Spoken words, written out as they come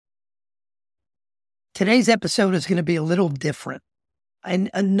Today's episode is going to be a little different. In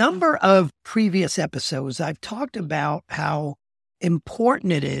a number of previous episodes, I've talked about how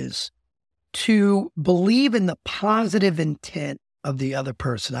important it is to believe in the positive intent of the other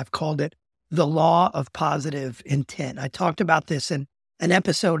person. I've called it the law of positive intent. I talked about this in an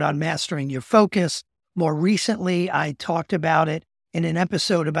episode on mastering your focus. More recently, I talked about it in an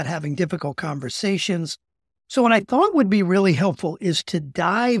episode about having difficult conversations. So what I thought would be really helpful is to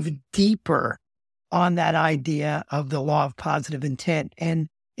dive deeper on that idea of the law of positive intent. And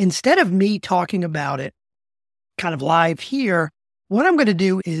instead of me talking about it kind of live here, what I'm going to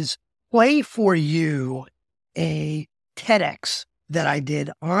do is play for you a TEDx that I did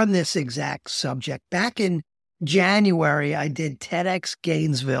on this exact subject. Back in January, I did TEDx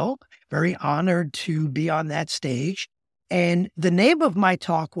Gainesville. Very honored to be on that stage. And the name of my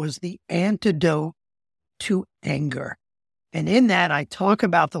talk was The Antidote to Anger. And in that, I talk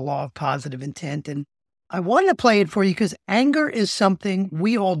about the law of positive intent. And I wanted to play it for you because anger is something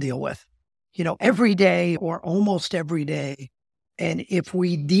we all deal with, every day or almost every day. And if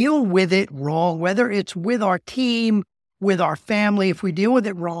we deal with it wrong, whether it's with our team, with our family, if we deal with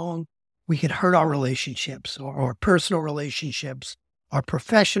it wrong, we could hurt our relationships or our personal relationships, our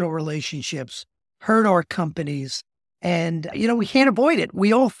professional relationships, hurt our companies. And, we can't avoid it.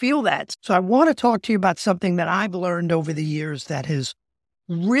 We all feel that. So I want to talk to you about something that I've learned over the years that has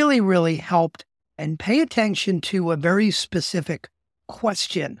really, really helped. And pay attention to a very specific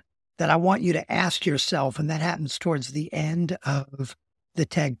question that I want you to ask yourself. And that happens towards the end of the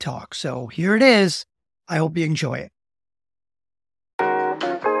TED Talk. So here it is. I hope you enjoy it.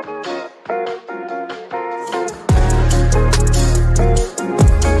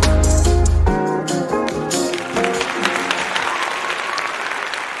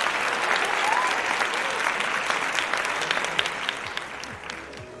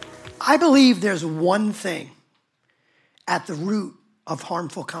 I believe there's one thing at the root of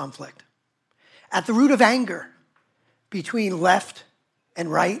harmful conflict, at the root of anger between left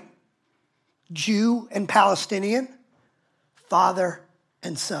and right, Jew and Palestinian, father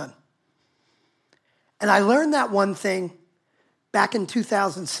and son. And I learned that one thing back in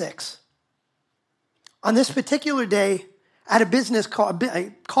 2006. On this particular day, I had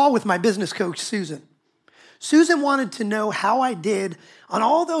a call with my business coach, Susan. Susan wanted to know how I did on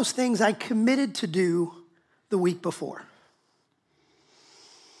all those things I committed to do the week before.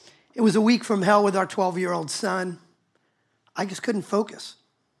 It was a week from hell with our 12-year-old son. I just couldn't focus.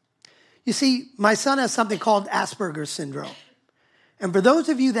 You see, my son has something called Asperger's syndrome. And for those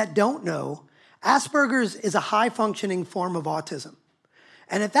of you that don't know, Asperger's is a high-functioning form of autism.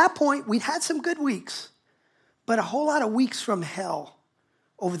 And at that point, we'd had some good weeks, but a whole lot of weeks from hell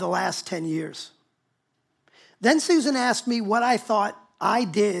over the last 10 years. Then Susan asked me what I thought I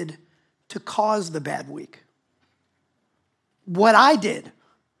did to cause the bad week. What I did.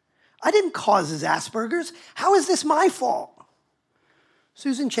 I didn't cause his Asperger's. How is this my fault?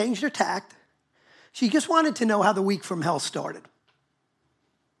 Susan changed her tact. She just wanted to know how the week from hell started.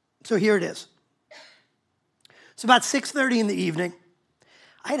 So here it is. It's about 6:30 in the evening.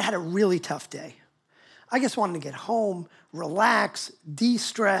 I had a really tough day. I just wanted to get home, relax,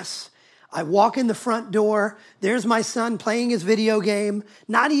 de-stress. I walk in the front door. There's my son playing his video game,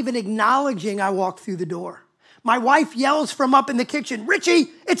 not even acknowledging I walked through the door. My wife yells from up in the kitchen, "Richie,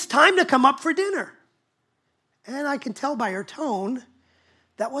 it's time to come up for dinner." And I can tell by her tone,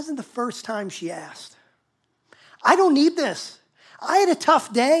 that wasn't the first time she asked. I don't need this. I had a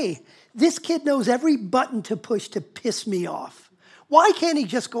tough day. This kid knows every button to push to piss me off. Why can't he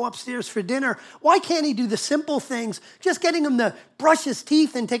just go upstairs for dinner? Why can't he do the simple things? Just getting him to brush his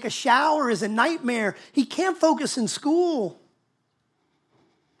teeth and take a shower is a nightmare. He can't focus in school.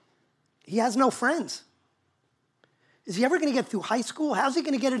 He has no friends. Is he ever going to get through high school? How's he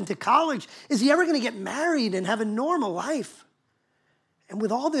going to get into college? Is he ever going to get married and have a normal life? And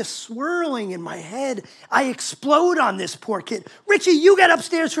with all this swirling in my head, I explode on this poor kid. "Richie, you get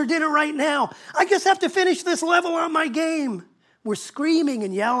upstairs for dinner right now. I just have to finish this level on my game." We're screaming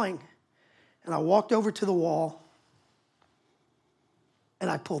and yelling. And I walked over to the wall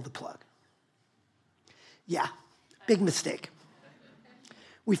and I pulled the plug. Yeah, big mistake.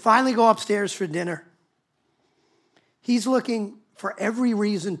 We finally go upstairs for dinner. He's looking for every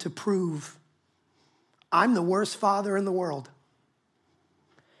reason to prove I'm the worst father in the world.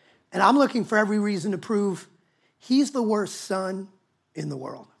 And I'm looking for every reason to prove he's the worst son in the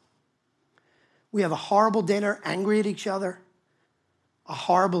world. We have a horrible dinner, angry at each other, a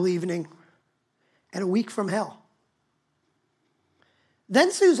horrible evening, and a week from hell.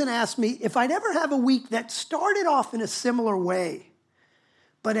 Then Susan asked me if I'd ever have a week that started off in a similar way,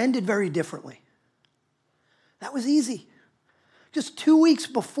 but ended very differently. That was easy. Just 2 weeks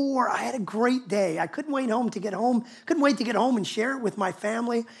before, I had a great day. I couldn't wait to get home and share it with my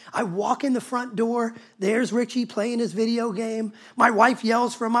family. I walk in the front door. There's Richie playing his video game. My wife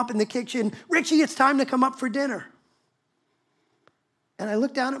yells from up in the kitchen, "Richie, it's time to come up for dinner." And I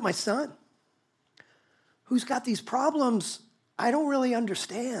look down at my son, who's got these problems I don't really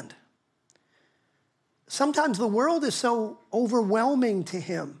understand. Sometimes the world is so overwhelming to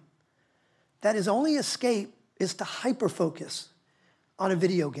him that his only escape is to hyperfocus on a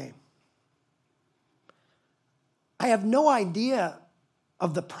video game. I have no idea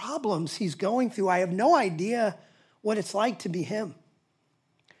of the problems he's going through. I have no idea what it's like to be him.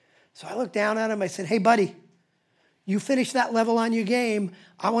 So I looked down at him. I said, "Hey, buddy, you finish that level on your game.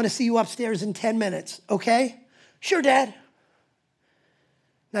 I want to see you upstairs in 10 minutes, okay?" "Sure, Dad."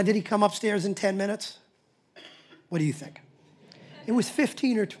 Now, did he come upstairs in 10 minutes? What do you think? It was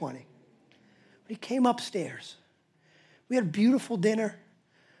 15 or 20. But he came upstairs. We had a beautiful dinner.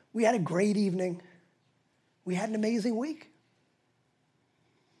 We had a great evening. We had an amazing week.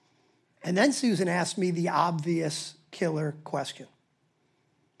 And then Susan asked me the obvious killer question.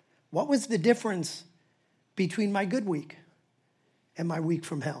 What was the difference between my good week and my week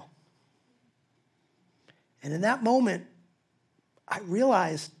from hell? And in that moment, I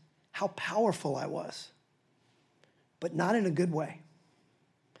realized how powerful I was, but not in a good way.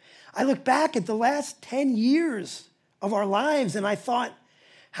 I look back at the last 10 years of our lives and I thought,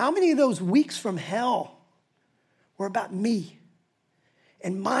 how many of those weeks from hell were about me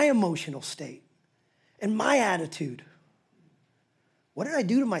and my emotional state and my attitude? What did I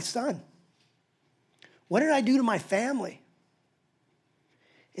do to my son? What did I do to my family?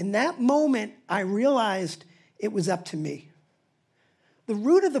 In that moment, I realized it was up to me. The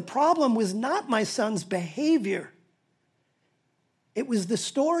root of the problem was not my son's behavior. It was the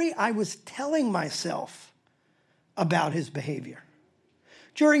story I was telling myself about his behavior.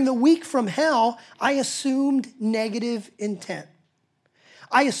 During the week from hell, I assumed negative intent.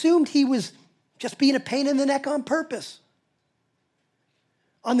 I assumed he was just being a pain in the neck on purpose.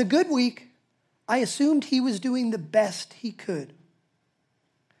 On the good week, I assumed he was doing the best he could.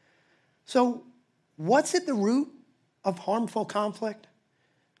 So, what's at the root of harmful conflict,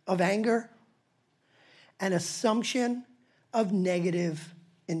 of anger? An assumption of negative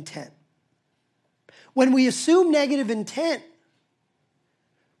intent. When we assume negative intent,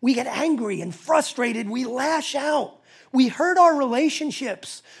 we get angry and frustrated. We lash out. We hurt our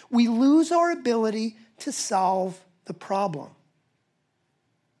relationships. We lose our ability to solve the problem.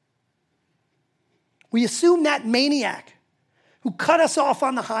 We assume that maniac who cut us off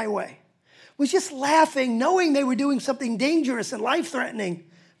on the highway was just laughing, knowing they were doing something dangerous and life-threatening,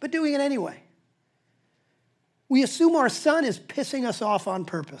 but doing it anyway. We assume our son is pissing us off on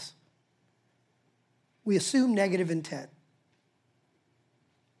purpose. We assume negative intent.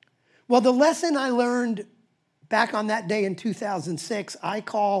 Well, the lesson I learned back on that day in 2006, I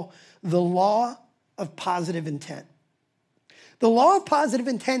call the law of positive intent. The law of positive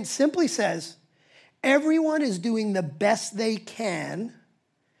intent simply says, everyone is doing the best they can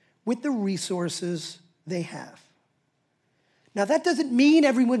with the resources they have. Now, that doesn't mean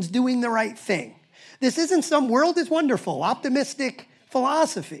everyone's doing the right thing. This isn't some world is wonderful, optimistic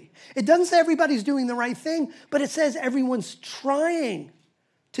philosophy. It doesn't say everybody's doing the right thing, but it says everyone's trying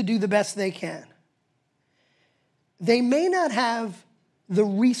to do the best they can. They may not have the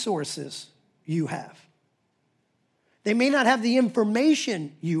resources you have. They may not have the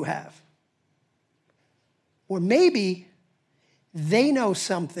information you have. Or maybe they know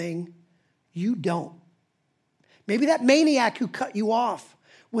something you don't. Maybe that maniac who cut you off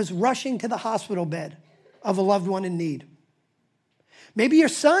was rushing to the hospital bed of a loved one in need. Maybe your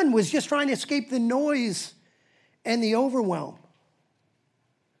son was just trying to escape the noise and the overwhelm.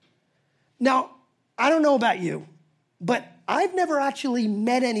 Now, I don't know about you, but I've never actually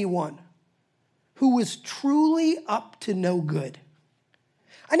met anyone who was truly up to no good.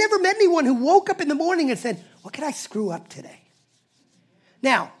 I never met anyone who woke up in the morning and said, what could I screw up today?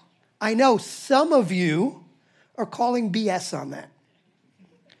 Now, I know some of you are calling BS on that.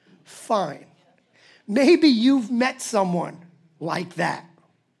 Fine. Maybe you've met someone like that.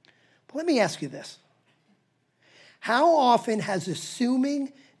 But let me ask you this. How often has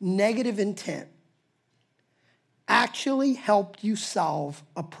assuming negative intent actually helped you solve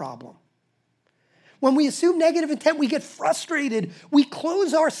a problem? When we assume negative intent, we get frustrated. We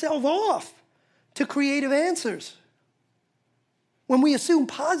close ourselves off to creative answers. When we assume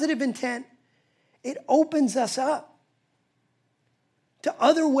positive intent, it opens us up to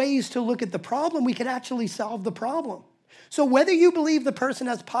other ways to look at the problem. We can actually solve the problem. So whether you believe the person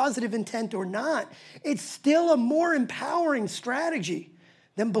has positive intent or not, it's still a more empowering strategy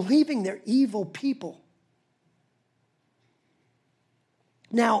than believing they're evil people.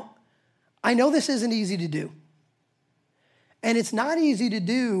 Now, I know this isn't easy to do. And it's not easy to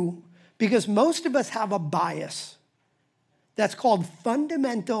do because most of us have a bias that's called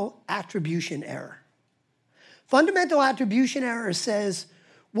fundamental attribution error. Fundamental attribution error says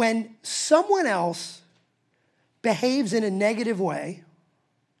when someone else behaves in a negative way,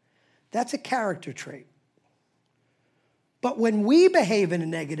 that's a character trait. But when we behave in a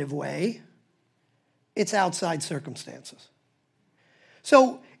negative way, it's outside circumstances.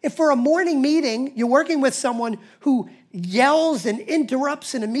 So if for a morning meeting, you're working with someone who yells and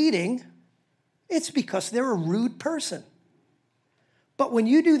interrupts in a meeting, it's because they're a rude person. But when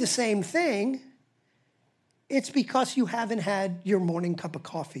you do the same thing, it's because you haven't had your morning cup of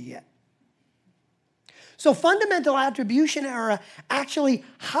coffee yet. So fundamental attribution error actually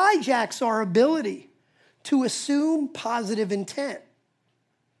hijacks our ability to assume positive intent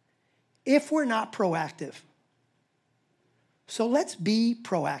if we're not proactive. So let's be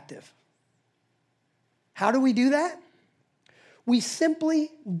proactive. How do we do that? We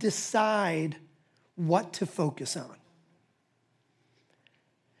simply decide what to focus on.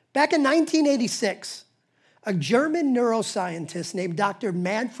 Back in 1986, a German neuroscientist named Dr.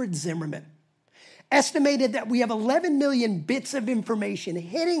 Manfred Zimmermann estimated that we have 11 million bits of information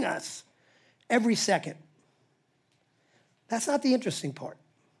hitting us every second. That's not the interesting part.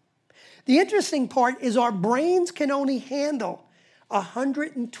 The interesting part is our brains can only handle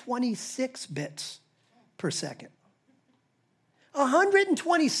 126 bits per second.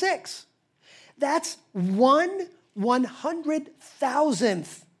 126. That's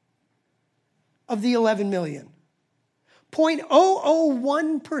 1/100,000th of the 11 million.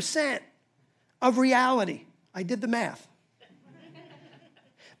 0.001% of reality. I did the math.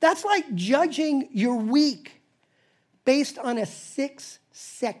 That's like judging your week based on a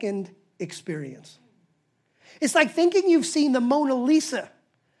 6-second experience. It's like thinking you've seen the Mona Lisa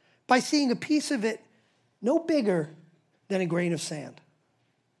by seeing a piece of it no bigger than a grain of sand.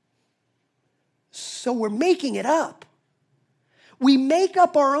 So we're making it up. We make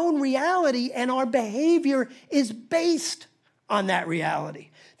up our own reality, and our behavior is based on that reality.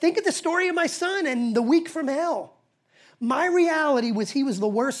 Think of the story of my son and the week from hell. My reality was he was the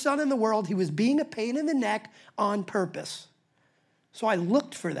worst son in the world. He was being a pain in the neck on purpose. So I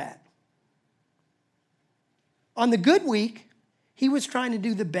looked for that. On the good week, he was trying to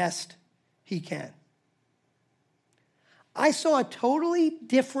do the best he can. I saw a totally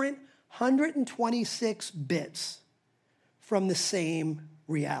different 126 bits from the same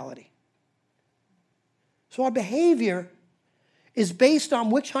reality. So our behavior is based on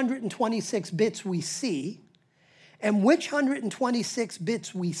which 126 bits we see, and which 126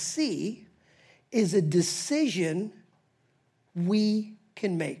 bits we see is a decision we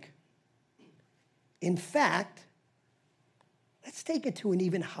can make. In fact, let's take it to an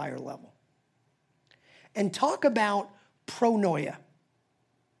even higher level and talk about pronoia.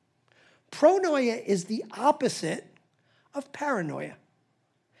 Pronoia is the opposite of paranoia.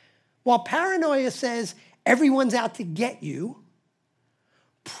 While paranoia says everyone's out to get you,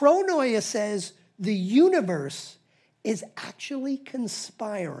 pronoia says the universe is actually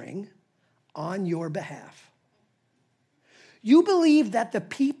conspiring on your behalf. You believe that the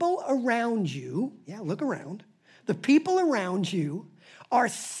people around you, look around, the people around you are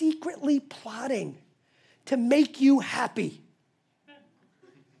secretly plotting to make you happy.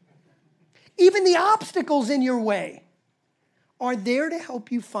 Even the obstacles in your way are there to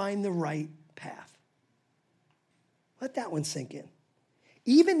help you find the right path. Let that one sink in.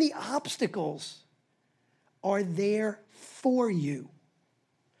 Even the obstacles are there for you.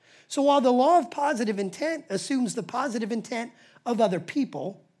 So while the law of positive intent assumes the positive intent of other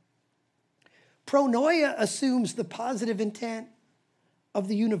people, pronoia assumes the positive intent of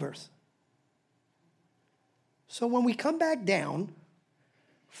the universe. So when we come back down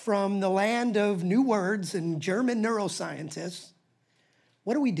from the land of new words and German neuroscientists,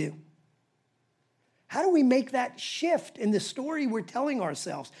 what do? How do we make that shift in the story we're telling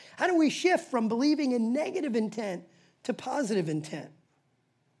ourselves? How do we shift from believing in negative intent to positive intent?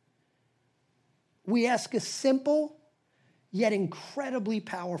 We ask a simple yet incredibly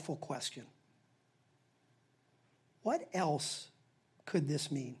powerful question. What else could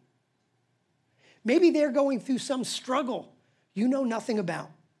this mean? Maybe they're going through some struggle you know nothing about.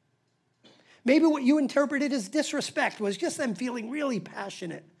 Maybe what you interpreted as disrespect was just them feeling really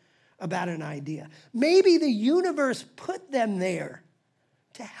passionate about an idea. Maybe the universe put them there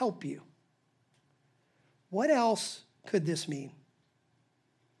to help you. What else could this mean?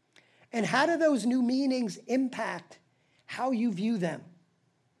 And how do those new meanings impact how you view them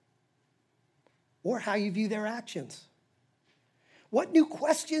or how you view their actions? What new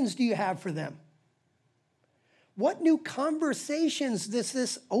questions do you have for them? What new conversations does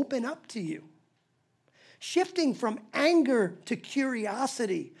this open up to you? Shifting from anger to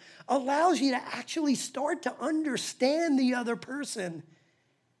curiosity allows you to actually start to understand the other person,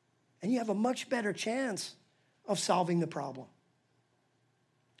 and you have a much better chance of solving the problem.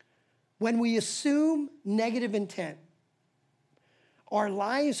 When we assume negative intent, our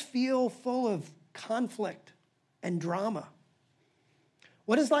lives feel full of conflict and drama.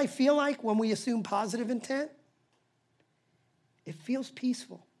 What does life feel like when we assume positive intent? It feels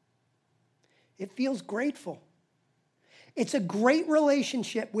peaceful. It feels grateful. It's a great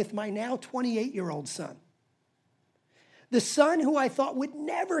relationship with my now 28-year-old son. The son who I thought would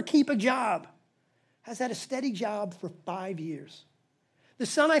never keep a job has had a steady job for 5 years. The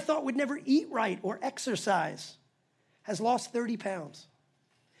son I thought would never eat right or exercise has lost 30 pounds.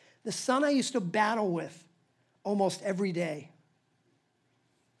 The son I used to battle with almost every day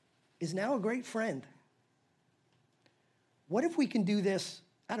is now a great friend. What if we can do this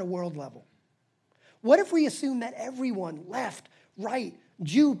at a world level? What if we assume that everyone, left, right,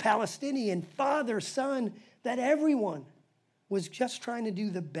 Jew, Palestinian, father, son, that everyone was just trying to do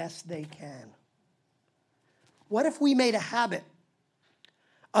the best they can? What if we made a habit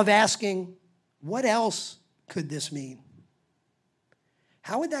of asking, what else could this mean?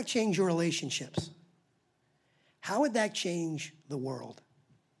 How would that change your relationships? How would that change the world?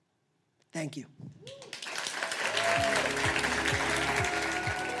 Thank you.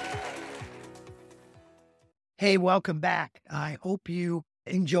 Hey, welcome back. I hope you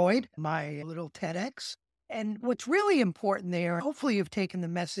enjoyed my little TEDx. And what's really important there, hopefully you've taken the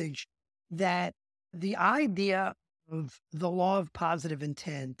message that the idea of the law of positive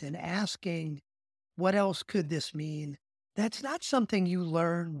intent and asking, what else could this mean? That's not something you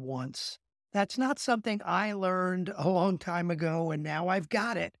learn once. That's not something I learned a long time ago, and now I've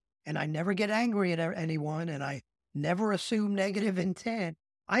got it. And I never get angry at anyone, and I never assume negative intent.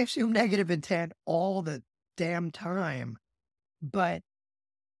 I assume negative intent all the damn time. But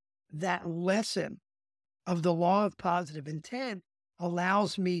that lesson of the law of positive intent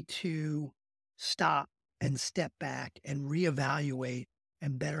allows me to stop and step back and reevaluate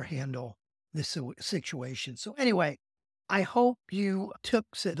and better handle this situation. So anyway, I hope you took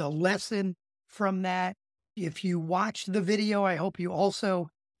the lesson from that. If you watched the video, I hope you also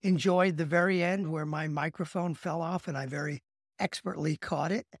enjoyed the very end where my microphone fell off and I very expertly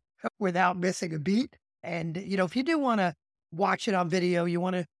caught it without missing a beat. And, if you do want to watch it on video, you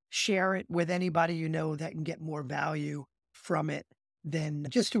want to share it with anybody you know that can get more value from it, then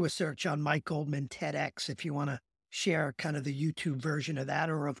just do a search on Mike Goldman TEDx if you want to share kind of the YouTube version of that.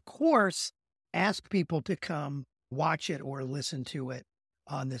 Or, of course, ask people to come watch it or listen to it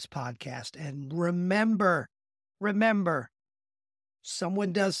on this podcast. And remember,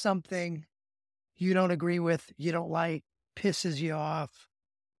 someone does something you don't agree with, you don't like, pisses you off.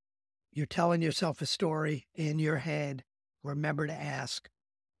 You're telling yourself a story in your head. Remember to ask,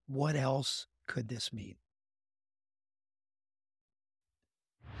 what else could this mean?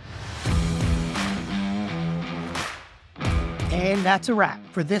 And that's a wrap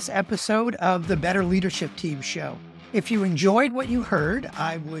for this episode of the Better Leadership Team Show. If you enjoyed what you heard,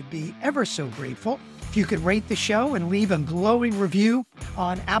 I would be ever so grateful if you could rate the show and leave a glowing review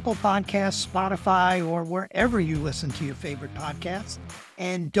on Apple Podcasts, Spotify, or wherever you listen to your favorite podcasts.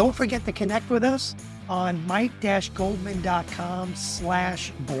 And don't forget to connect with us on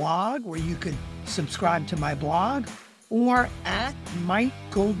mike-goldman.com/blog, where you could subscribe to my blog, or at Mike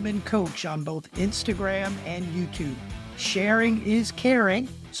Goldman Coach on both Instagram and YouTube. Sharing is caring,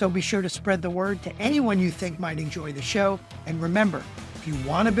 so be sure to spread the word to anyone you think might enjoy the show. And remember, if you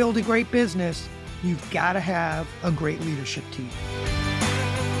want to build a great business, you've got to have a great leadership team.